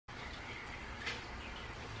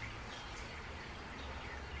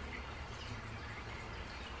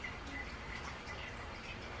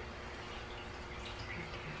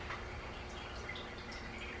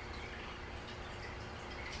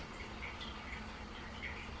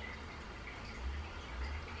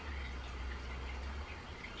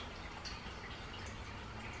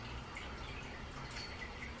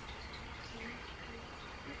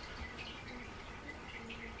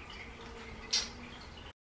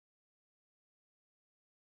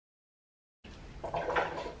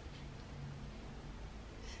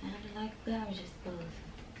But I was just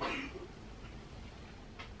posing.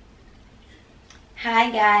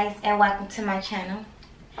 Hi guys, and welcome to my channel.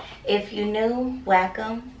 If you're new,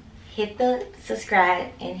 welcome. Hit the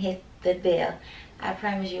subscribe and hit the bell. I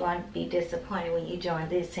promise you won't be disappointed when you join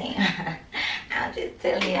this team. I'm just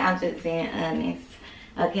telling you, I'm just being honest.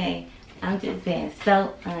 Okay, I'm just being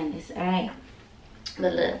so honest, alright?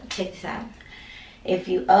 But look, check this out. If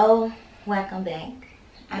you owe, welcome back.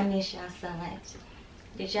 I miss y'all so much.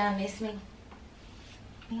 Did y'all miss me?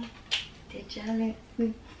 Did y'all miss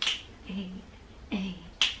me? Hey,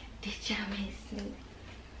 did y'all miss me?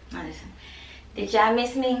 Listen, did y'all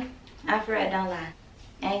miss me? I'm for real, don't lie.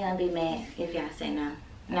 I ain't gonna be mad if y'all say no.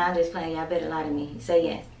 No, I'm just playing. Y'all better lie to me. Say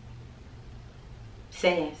yes.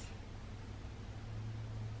 Say yes.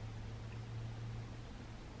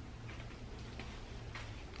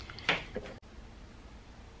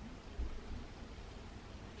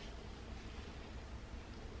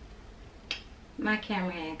 My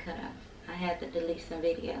camera had cut off. I had to delete some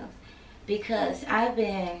videos because I've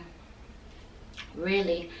been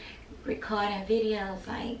really recording videos.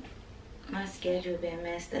 Like, my schedule been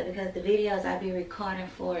messed up because the videos I be recording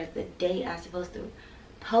for the date I'm supposed to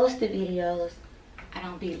post the videos, I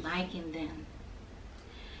don't be liking them.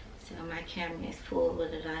 So my camera is full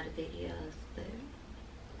with a lot of videos, but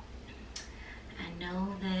I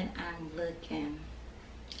know that I'm looking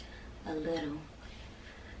a little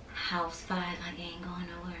housewife like I ain't going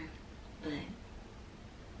nowhere, but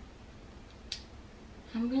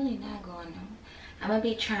I'm really not going nowhere. I'm gonna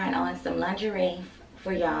be trying on some lingerie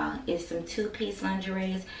for y'all. It's some two-piece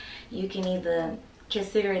lingeries. You can either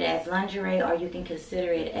consider it as lingerie or you can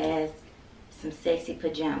consider it as some sexy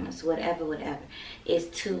pajamas, whatever. It's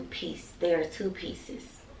two-piece. There are two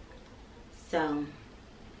pieces. So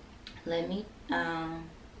let me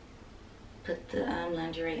put the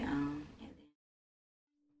lingerie on.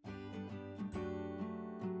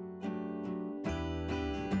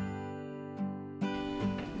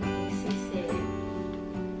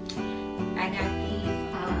 I got these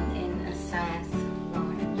in a size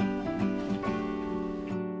large.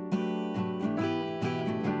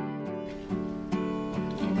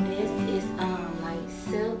 And this is like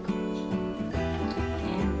silk,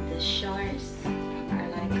 and the shorts are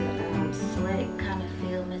like a sweat kind of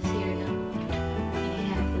feel material. And they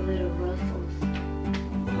have the little ruffles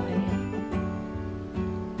on it.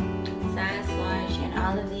 Size large, and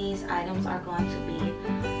all of these items are going to be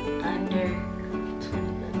under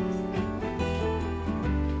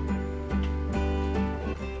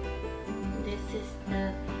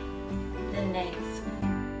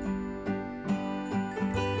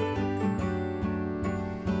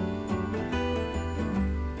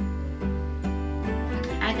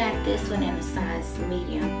I got this one in a size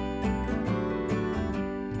medium.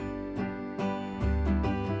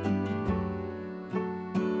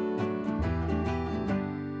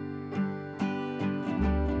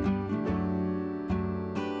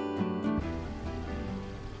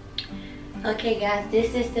 Okay guys,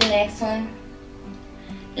 this is the next one.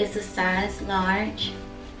 It's a size large.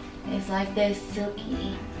 It's like that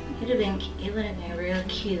silky. It would have been real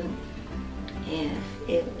cute if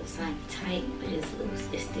it was like tight, but it's loose.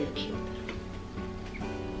 It's still cute.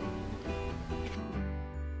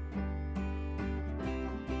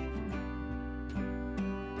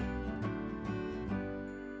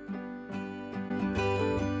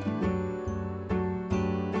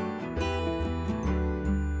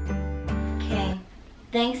 Okay,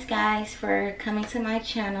 thanks guys for coming to my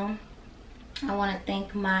channel. I want to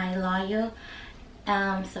thank my loyal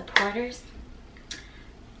supporters,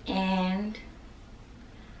 and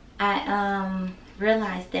I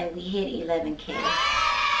realized that we hit 11K.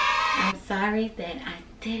 I'm sorry that I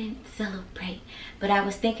didn't celebrate, but I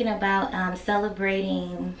was thinking about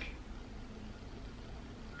celebrating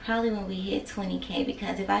probably when we hit 20K,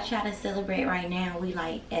 because if I try to celebrate right now, we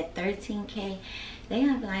like at 13K, they're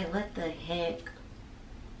gonna be like, what the heck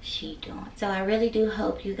she doing? So I really do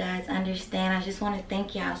hope you guys understand. I just want to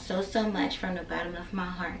thank y'all so much from the bottom of my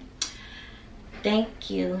heart.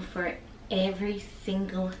 Thank you for every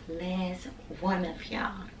single last one of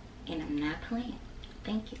y'all, and I'm not playing.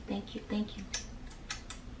 Thank you, thank you, thank you.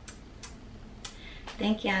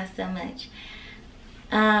 Thank y'all so much.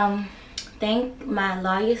 Thank my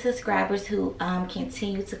loyal subscribers who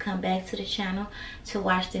continue to come back to the channel to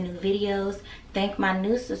watch the new videos. Thank my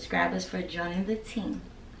new subscribers for joining the team.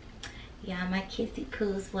 Y'all my kissy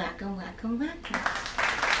poos, welcome, welcome, welcome.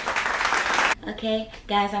 Okay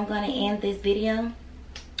guys, I'm going to end this video.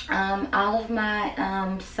 All of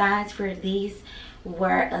my size for these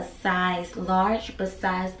were a size large,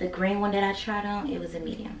 besides the green one that I tried on, it was a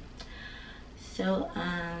medium. So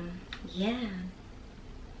yeah.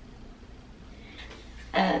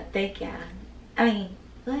 Thank y'all. I mean,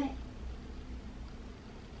 what?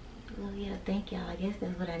 Well, yeah, thank y'all. I guess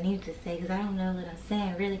that's what I needed to say, because I don't know what I'm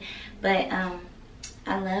saying really. But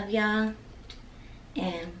I love y'all,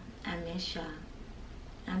 and I miss y'all.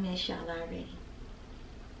 I miss y'all already.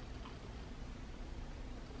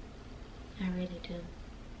 I really do.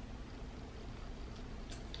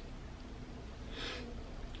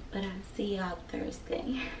 But I'll see y'all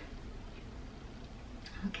Thursday.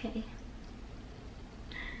 Okay.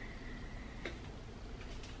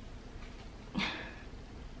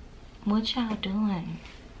 What y'all doing?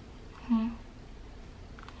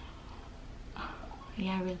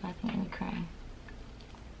 Y'all really about to make me cry.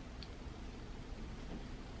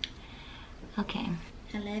 Okay.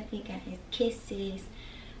 I love you guys. Kisses.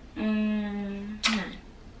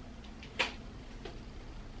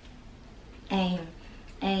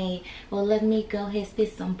 Hey, well, let me go ahead and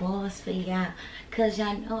spit some bars for y'all, cause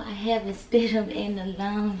y'all know I haven't spit them in a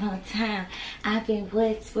long time. I've been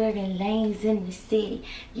swerving lanes in the city.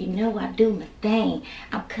 You know I do my thing.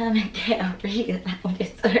 I'm coming down real. I'm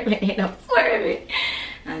just swerving and I'm swerving.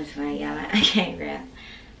 I'm just playing, y'all. I can't rap,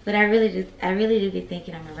 but I really do be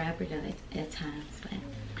thinking I'm a rapper though at times. But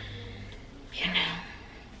you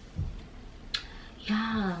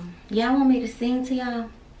know, y'all want me to sing to y'all?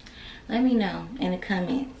 Let me know in the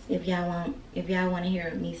comments if y'all want to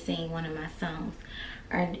hear me sing one of my songs,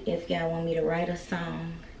 or if y'all want me to write a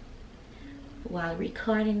song while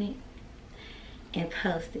recording it and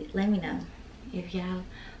post it. Let me know if y'all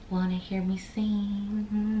want to hear me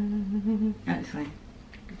sing. I'm just playing.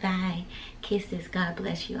 Bye. Kisses. God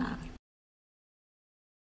bless you all.